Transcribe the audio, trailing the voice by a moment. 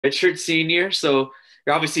redshirt senior, so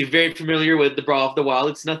you're obviously very familiar with the Brawl of the Wild.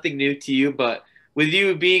 It's nothing new to you, but with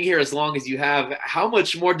you being here as long as you have, how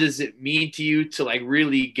much more does it mean to you to like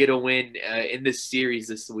really get a win in this series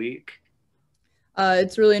this week?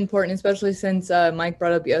 It's really important, especially since Mike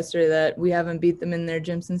brought up yesterday that we haven't beat them in their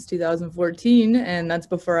gym since 2014, and that's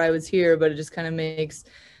before I was here. But it just kind of makes,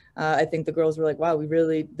 I think the girls were like, "Wow,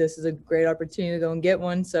 this is a great opportunity to go and get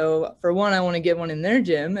one." So for one, I want to get one in their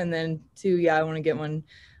gym, and then two, yeah, I want to get one,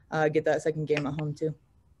 get that second game at home too.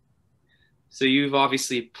 So you've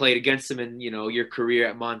obviously played against them in your career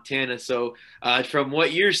at Montana. So from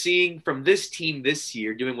what you're seeing from this team this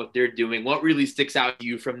year, doing what they're doing, what really sticks out to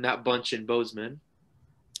you from that bunch in Bozeman?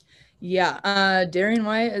 Yeah, Darian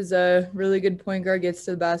White is a really good point guard, gets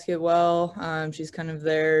to the basket well. She's kind of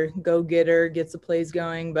their go-getter, gets the plays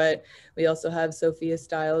going, but we also have Sophia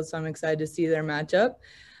Stiles, so I'm excited to see their matchup.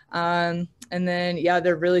 And then, yeah,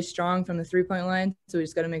 they're really strong from the three-point line, so we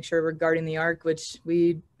just got to make sure we're guarding the arc, which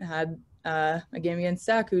we had a game against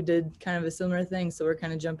Sac who did kind of a similar thing, so we're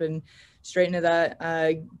kind of jumping straight into that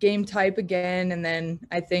game type again. And then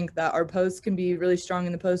I think that our posts can be really strong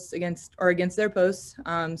in the posts against their posts.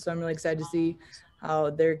 So I'm really excited to see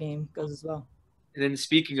how their game goes as well. And then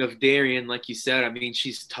speaking of Darian, like you said, I mean,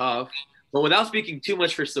 she's tough. But without speaking too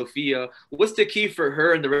much for Sophia, what's the key for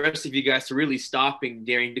her and the rest of you guys to really stopping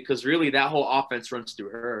Darian? Because really that whole offense runs through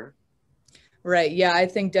her. Right. Yeah, I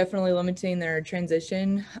think definitely limiting their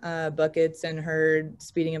transition buckets and her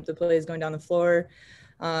speeding up the plays going down the floor.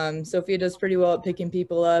 Sophia does pretty well at picking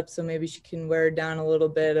people up, so maybe she can wear it down a little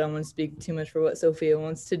bit. I don't want to speak too much for what Sophia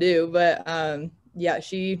wants to do, but yeah,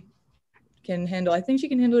 she can handle, I think she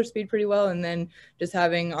can handle her speed pretty well. And then just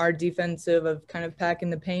having our defensive of kind of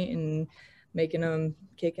packing the paint and making them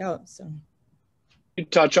kick out. So you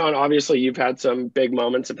touch on, obviously you've had some big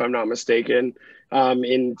moments, if I'm not mistaken,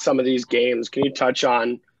 in some of these games. Can you touch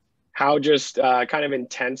on how just kind of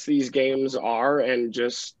intense these games are and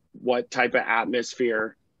just what type of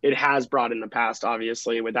atmosphere it has brought in the past?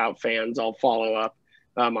 Obviously without fans, I'll follow up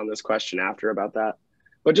on this question after about that,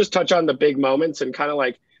 but just touch on the big moments and kind of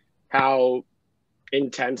like how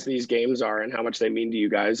intense these games are and how much they mean to you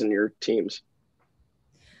guys and your teams.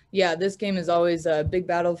 Yeah, this game is always a big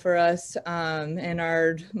battle for us.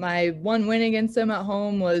 And my one win against them at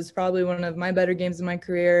home was probably one of my better games in my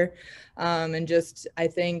career. And just, I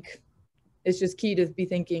think it's just key to be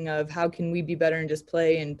thinking of how can we be better and just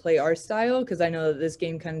play our style, because I know that this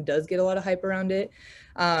game kind of does get a lot of hype around it.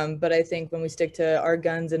 But I think when we stick to our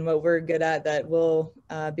guns and what we're good at, that we'll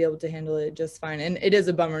be able to handle it just fine. And it is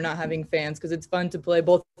a bummer not having fans, because it's fun to play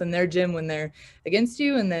both in their gym when they're against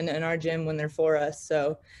you and then in our gym when they're for us.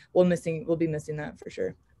 So we'll be missing that for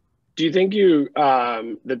sure. Do you think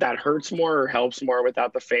that hurts more or helps more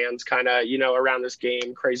without the fans? Kind of, around this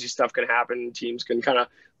game, crazy stuff can happen. Teams can kind of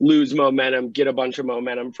lose momentum, get a bunch of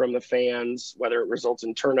momentum from the fans, whether it results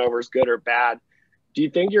in turnovers, good or bad. Do you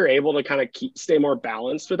think you're able to kind of stay more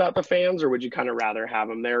balanced without the fans, or would you kind of rather have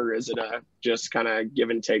them there? Or is it a just kind of give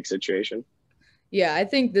and take situation? Yeah, I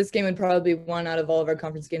think this game would probably be one out of all of our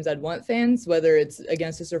conference games I'd want fans, whether it's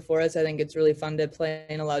against us or for us. I think it's really fun to play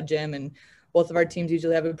in a loud gym, and both of our teams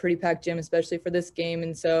usually have a pretty packed gym, especially for this game.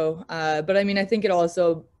 And so, but I mean, I think it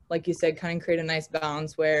also, like you said, kind of create a nice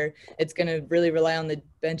balance where it's going to really rely on the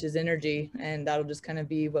bench's energy, and that'll just kind of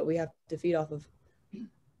be what we have to feed off of.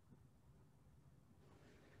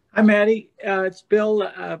 Hi, Maddie. It's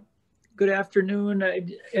Bill. Good afternoon. I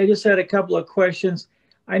just had a couple of questions.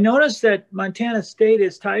 I noticed that Montana State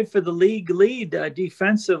is tied for the league lead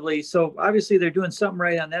defensively, so obviously they're doing something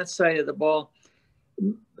right on that side of the ball.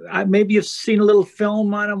 Maybe you've seen a little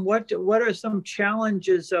film on them. What are some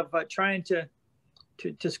challenges of trying to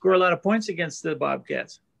score a lot of points against the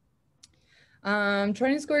Bobcats? Trying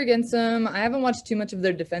to score against them. I haven't watched too much of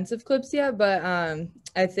their defensive clips yet, but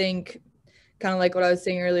I think kind of like what I was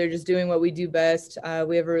saying earlier, just doing what we do best.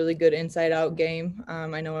 We have a really good inside-out game.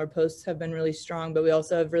 I know our posts have been really strong, but we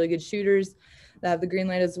also have really good shooters that have the green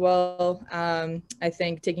light as well. I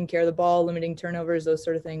think taking care of the ball, limiting turnovers, those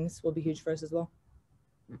sort of things will be huge for us as well.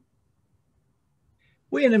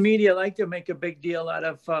 We in the media like to make a big deal out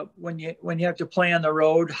of when you have to play on the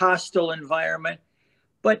road, hostile environment.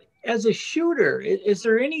 But as a shooter, is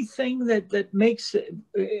there anything that makes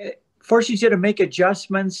forces you to make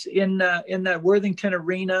adjustments in that Worthington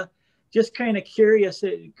arena? Just kind of curious,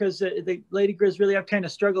 because the Lady Griz really have kind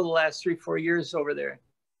of struggled the last 3-4 years over there.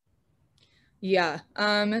 Yeah.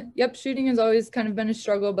 Yep. Shooting has always kind of been a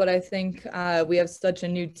struggle, but I think we have such a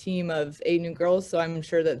new team of 8 new girls, so I'm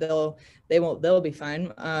sure that they'll be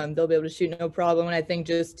fine. They'll be able to shoot no problem. And I think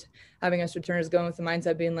just having us returners going with the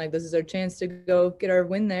mindset being like, this is our chance to go get our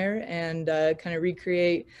win there and kind of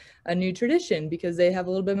recreate a new tradition because they have a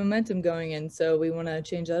little bit of momentum going in. So we want to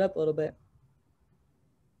change that up a little bit.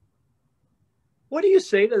 What do you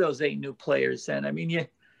say to those 8 new players then? I mean,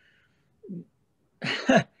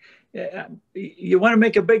 you want to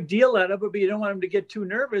make a big deal out of it, but you don't want them to get too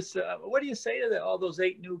nervous. What do you say to all those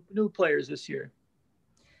 8 new players this year?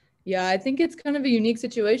 Yeah, I think it's kind of a unique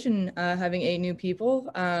situation having 8 new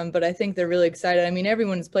people, but I think they're really excited. I mean,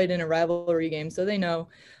 everyone's played in a rivalry game, so they know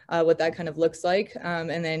what that kind of looks like, and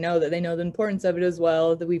they know the importance of it as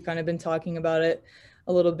well, that we've kind of been talking about it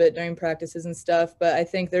a little bit during practices and stuff, but I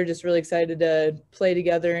think they're just really excited to play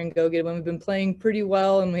together and go get it when we've been playing pretty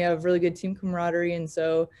well and we have really good team camaraderie, and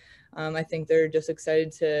so I think they're just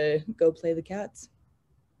excited to go play the Cats.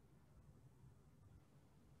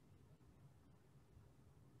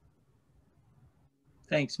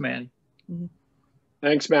 Thanks, Maddie. Mm-hmm.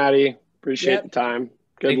 Thanks, Maddie. Appreciate the time.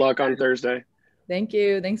 Good luck on Thursday. Thank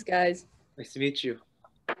you. Thanks, guys. Nice to meet you.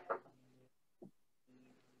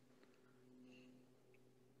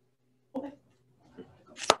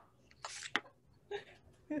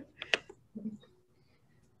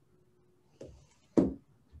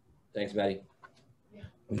 Thanks, Maddie. Let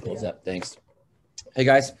me close up. Thanks. Hey,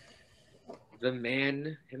 guys. The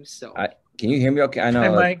man himself. Can you hear me okay? I know. Hi,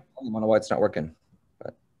 Mike. I don't know why it's not working.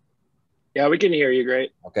 But Yeah, we can hear you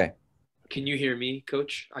great. okay. Can you hear me,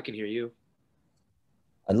 Coach? I can hear you.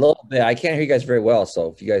 A little bit. I can't hear you guys very well. So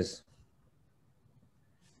if you guys,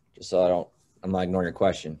 just so I'm not ignoring your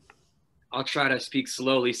question. I'll try to speak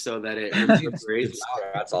slowly so that it reverberates.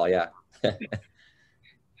 That's all. Yeah.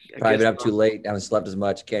 Probably been up too late. Haven't slept as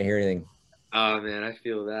much. Can't hear anything. Oh, man, I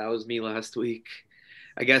feel that. Was me last week.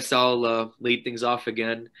 I guess I'll lead things off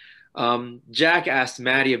again. Jack asked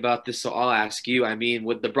Maddie about this, so I'll ask you. I mean,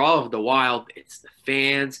 with the Brawl of the Wild, it's the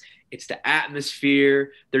fans, it's the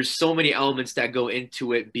atmosphere. There's so many elements that go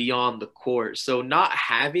into it beyond the court. So not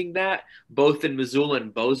having that, both in Missoula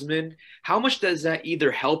and Bozeman, how much does that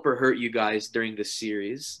either help or hurt you guys during this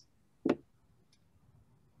series?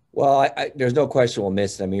 Well, there's no question we'll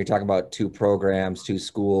miss it. I mean, you're talking about 2 programs, 2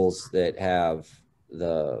 schools that have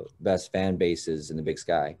the best fan bases in the Big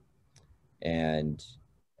Sky. And,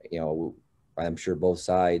 you know, I'm sure both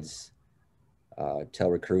sides tell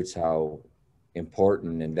recruits how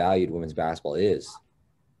important and valued women's basketball is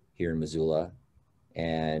here in Missoula.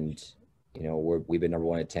 And, you know, we've been number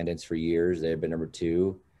 1 attendance for years. They've been number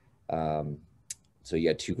 2. So you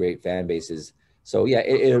got 2 great fan bases. So, yeah,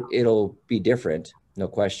 it'll be different. No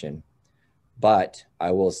question. But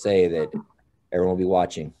I will say that everyone will be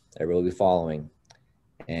watching, everyone will be following.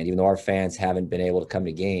 And even though our fans haven't been able to come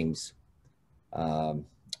to games,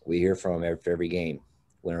 we hear from them every game,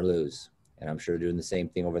 win or lose. And I'm sure they're doing the same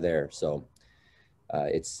thing over there. So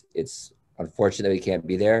it's unfortunate that we can't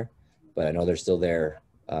be there, but I know they're still there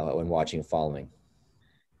when watching and following.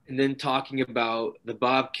 And then talking about the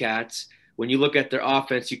Bobcats, when you look at their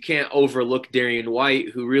offense, you can't overlook Darian White,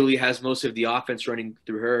 who really has most of the offense running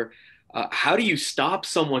through her. How do you stop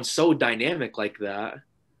someone so dynamic like that?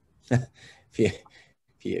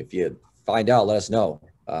 If you find out, let us know.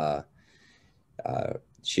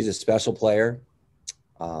 She's a special player.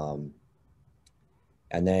 And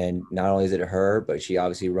then not only is it her, but she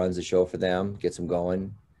obviously runs the show for them, gets them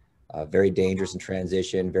going. Very dangerous in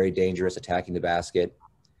transition, very dangerous attacking the basket.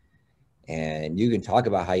 And you can talk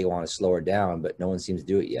about how you want to slow her down, but no one seems to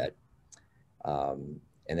do it yet. And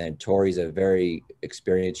then Tori's a very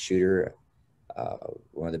experienced shooter,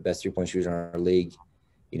 one of the best 3-point shooters in our league.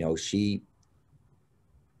 You know, she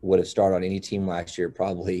would have started on any team last year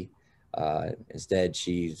probably. Instead,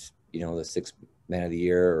 she's, you know, the 6th man of the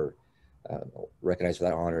year or recognized for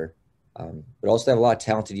that honor. But also have a lot of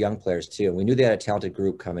talented young players too. And we knew they had a talented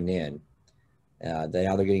group coming in. Now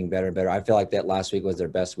they're getting better and better. I feel like that last week was their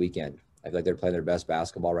best weekend. I feel like they're playing their best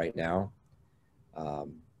basketball right now.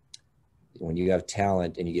 When you have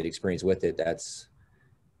talent and you get experience with it, that's,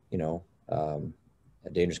 you know, a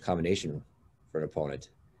dangerous combination for an opponent.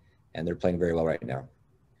 And they're playing very well right now.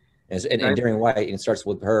 And Darian White, and it starts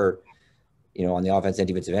with her, you know, on the offense and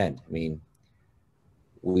defensive end. I mean,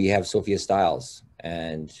 we have Sophia Stiles,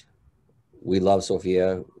 and we love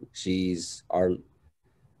Sophia. She's our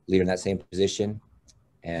leader in that same position,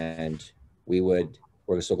 and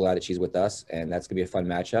we're so glad that she's with us, and that's gonna be a fun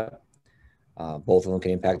matchup. Both of them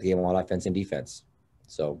can impact the game on offense and defense,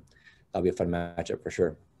 so that'll be a fun matchup for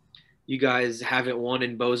sure. You guys haven't won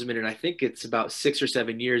in Bozeman, and I think it's about 6 or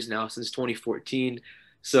 7 years now, since 2014.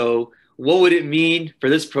 So what would it mean for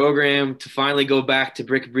this program to finally go back to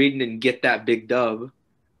Brick Breeden and get that big dub?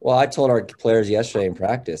 Well, I told our players yesterday in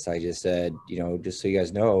practice, I just said, you know, just so you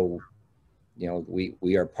guys know,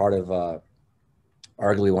 we are part of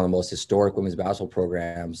arguably one of the most historic women's basketball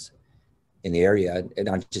programs in the area, and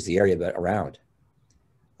not just the area, but around.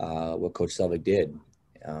 What Coach Selvig did.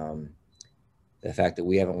 The fact that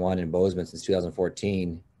we haven't won in Bozeman since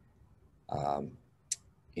 2014,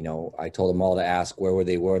 I told them all to ask where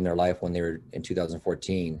they were in their life when they were in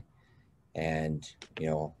 2014. And,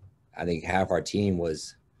 I think half our team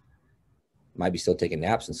might be still taking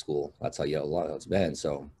naps in school. That's how long it's been.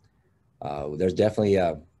 So there's definitely,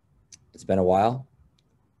 it's been a while.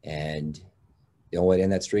 And the only way to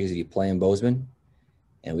end that streak is if you play in Bozeman,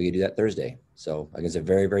 and we could do that Thursday. So against a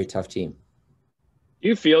very, very tough team. Do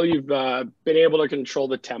you feel you've been able to control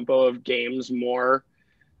the tempo of games more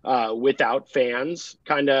without fans,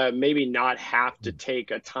 kind of maybe not have to take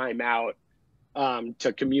a timeout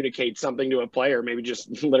to communicate something to a player, maybe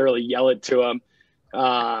just literally yell it to them?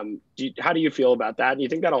 How do you feel about that? Do you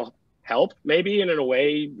think that'll help maybe in a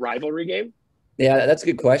way rivalry game? Yeah, that's a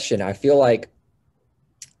good question. I feel like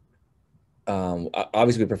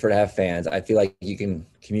obviously we prefer to have fans. I feel like you can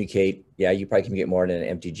communicate. Yeah, you probably communicate more in an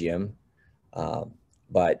empty gym.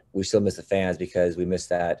 But we still miss the fans because we miss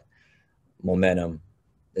that momentum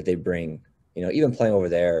that they bring. Even playing over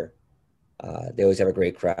there, they always have a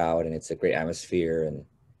great crowd and it's a great atmosphere. And,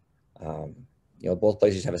 both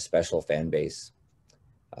places have a special fan base.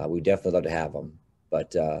 We definitely love to have them.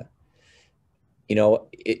 But,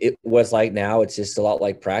 it was like now it's just a lot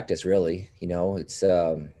like practice, really. It's,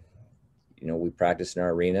 we practice in our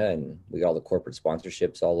arena and we got all the corporate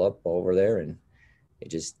sponsorships all up over there. And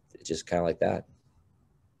it's just kind of like that.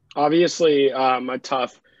 Obviously, a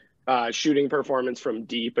tough shooting performance from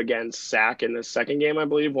deep against SAC in the second game, I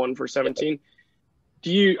believe, 1 for 17.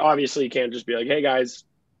 Do you obviously can't just be like, hey guys,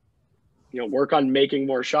 work on making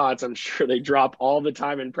more shots? I'm sure they drop all the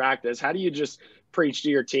time in practice. How do you just preach to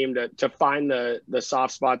your team to find the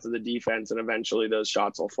soft spots of the defense and eventually those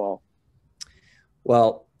shots will fall?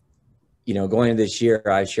 Well, going into this year,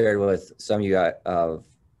 I shared with some of you guys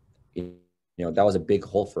that was a big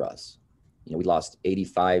hole for us. We lost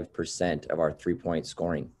 85% of our 3-point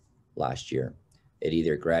scoring last year. It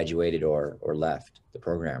either graduated or left the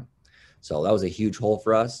program. So that was a huge hole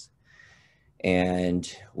for us.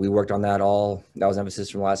 And we worked on that that was emphasis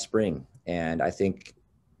from last spring. And I think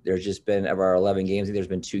there's just been, of our 11 games, there's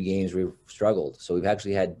been 2 games we've struggled. So we've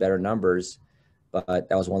actually had better numbers, but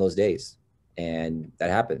that was one of those days. And that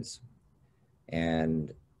happens.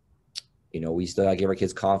 And, we still got to give our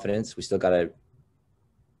kids confidence. We still got to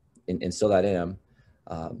instill that in them.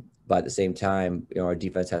 But at the same time, our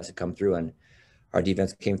defense has to come through, and our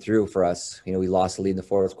defense came through for us. We lost the lead in the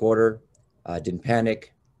fourth quarter, didn't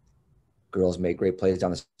panic. Girls made great plays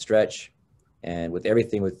down the stretch. And with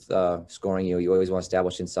everything with scoring, you always want to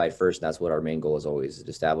establish inside first. And that's what our main goal is always, to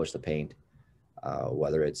establish the paint,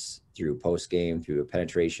 whether it's through post game, through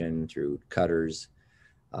penetration, through cutters,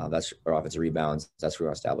 that's our offensive rebounds. That's what we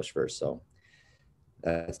want to establish first. So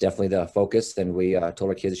that's definitely the focus. And we told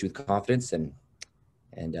our kids to shoot with confidence, and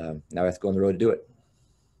now we have to go on the road to do it.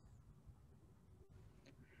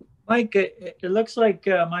 Mike, it looks like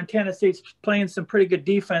Montana State's playing some pretty good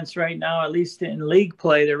defense right now, at least in league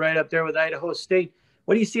play. They're right up there with Idaho State.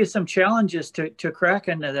 What do you see as some challenges to crack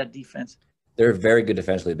into that defense? They're very good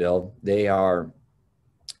defensively, Bill. They are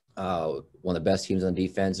one of the best teams on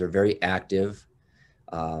defense. They're very active.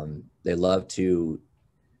 They love to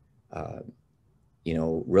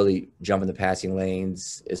really jump in the passing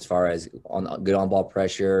lanes as far as good on-ball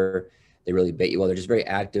pressure. They really bait you well. They're just very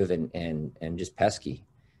active and just pesky,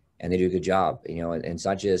 and they do a good job. And it's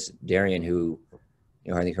not just Darian, who,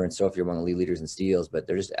 I think her and Sophie are one of the lead leaders in steals, but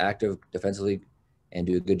they're just active defensively and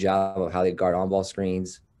do a good job of how they guard on-ball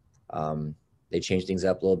screens. They change things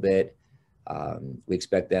up a little bit. We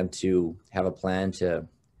expect them to have a plan to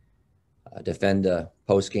defend the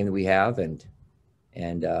post game that we have, and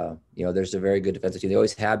there's a very good defensive team. They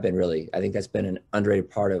always have been, really. I think that's been an underrated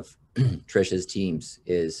part of Trish's teams,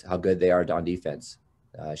 is how good they are on defense.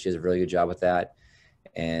 She does a really good job with that.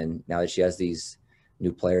 And now that she has these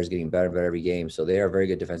new players getting better and better every game, so they are a very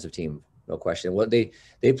good defensive team, no question. What they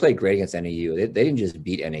played great against NAU. They didn't just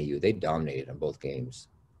beat NAU; they dominated in both games.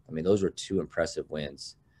 I mean, those were 2 impressive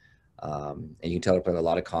wins, and you can tell they're playing with a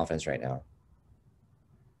lot of confidence right now.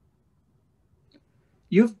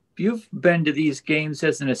 You've been to these games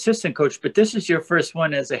as an assistant coach, but this is your first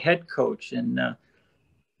one as a head coach, and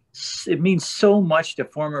it means so much to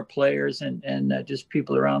former players and just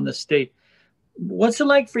people around the state. What's it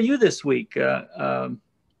like for you this week? How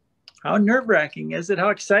nerve-wracking is it? How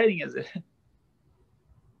exciting is it?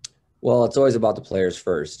 Well, it's always about the players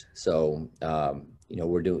first. So,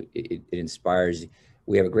 we're doing it inspires.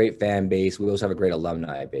 We have a great fan base. We also have a great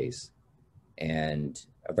alumni base. and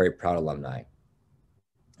a very proud alumni.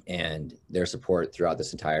 And their support throughout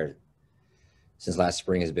this since last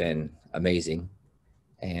spring has been amazing.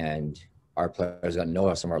 And our players got to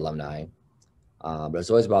know some of our alumni. But it's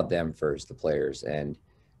always about them first, the players. And,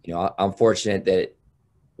 you know, I'm fortunate that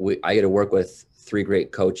I get to work with 3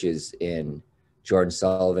 great coaches in Jordan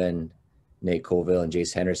Sullivan, Nate Colville, and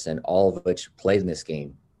Jace Henderson, all of which played in this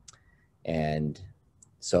game. And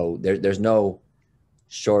so there's no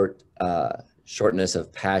shortness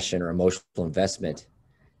of passion or emotional investment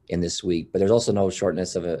in this week, but there's also no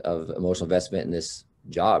shortness of emotional investment in this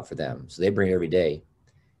job for them. So they bring it every day.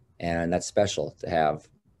 And that's special to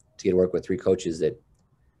get to work with 3 coaches that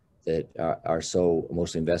are so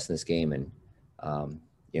emotionally invested in this game. And,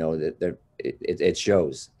 you know, it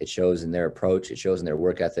shows in their approach, it shows in their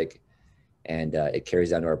work ethic, and it carries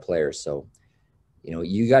down to our players. So, you know,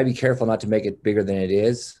 you got to be careful not to make it bigger than it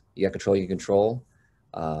is. You got to control, you can control.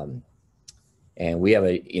 And we have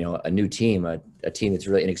a new team, a team that's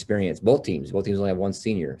really inexperienced. Both teams only have 1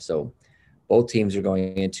 senior. So both teams are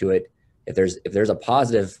going into it. If there's a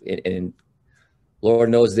positive, and Lord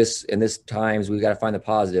knows this, in this times, we've got to find the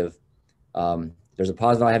positive. There's a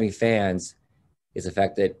positive about having fans is the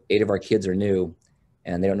fact that 8 of our kids are new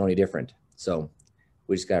and they don't know any different. So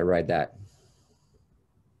we just got to ride that.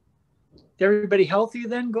 Everybody healthy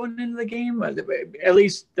then going into the game? At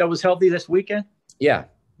least that was healthy this weekend? Yeah.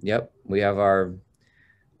 Yep. We have our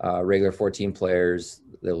regular 14 players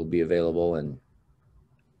that will be available and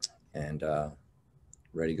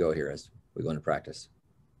ready to go here as we go into practice.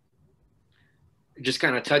 Just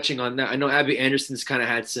kind of touching on that, I know Abby Anderson's kind of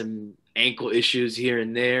had some ankle issues here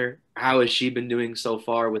and there. How has she been doing so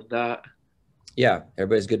far with that? Yeah,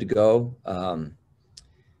 everybody's good to go.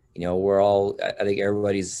 You know, I think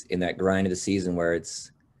everybody's in that grind of the season where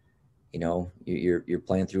it's, you know, you're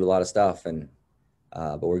playing through a lot of stuff, and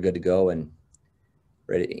but we're good to go and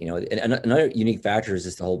ready. You know, and another unique factor is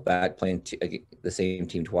just the whole back playing the same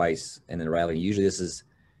team twice and then rivalry.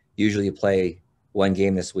 Usually you play 1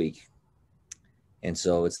 game this week, and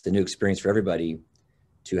so it's the new experience for everybody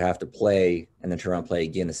to have to play and then turn around and play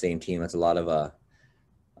again the same team. That's a lot of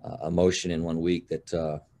emotion in 1 week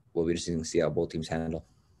that we'll be interested to see how both teams handle.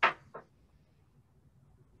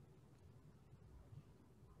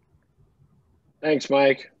 Thanks,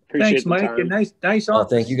 Mike. Appreciate Thanks, Mike. the time. And nice Oh, office.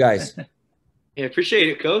 thank you guys. Yeah, appreciate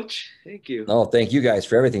it, Coach. Thank you. Oh, thank you guys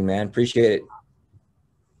for everything, man. Appreciate it.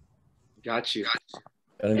 Got you.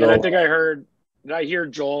 And I think I heard. Did I hear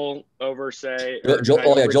Joel say?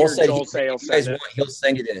 Joel said he'll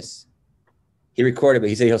send you this. He recorded, but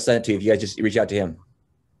he said he'll send it to you if you guys just reach out to him.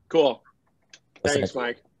 Cool. Thanks,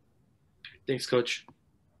 Mike. Thanks, Coach.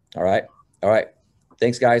 All right.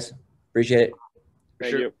 Thanks, guys. Appreciate it.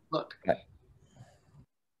 Thank you. Look. Bye.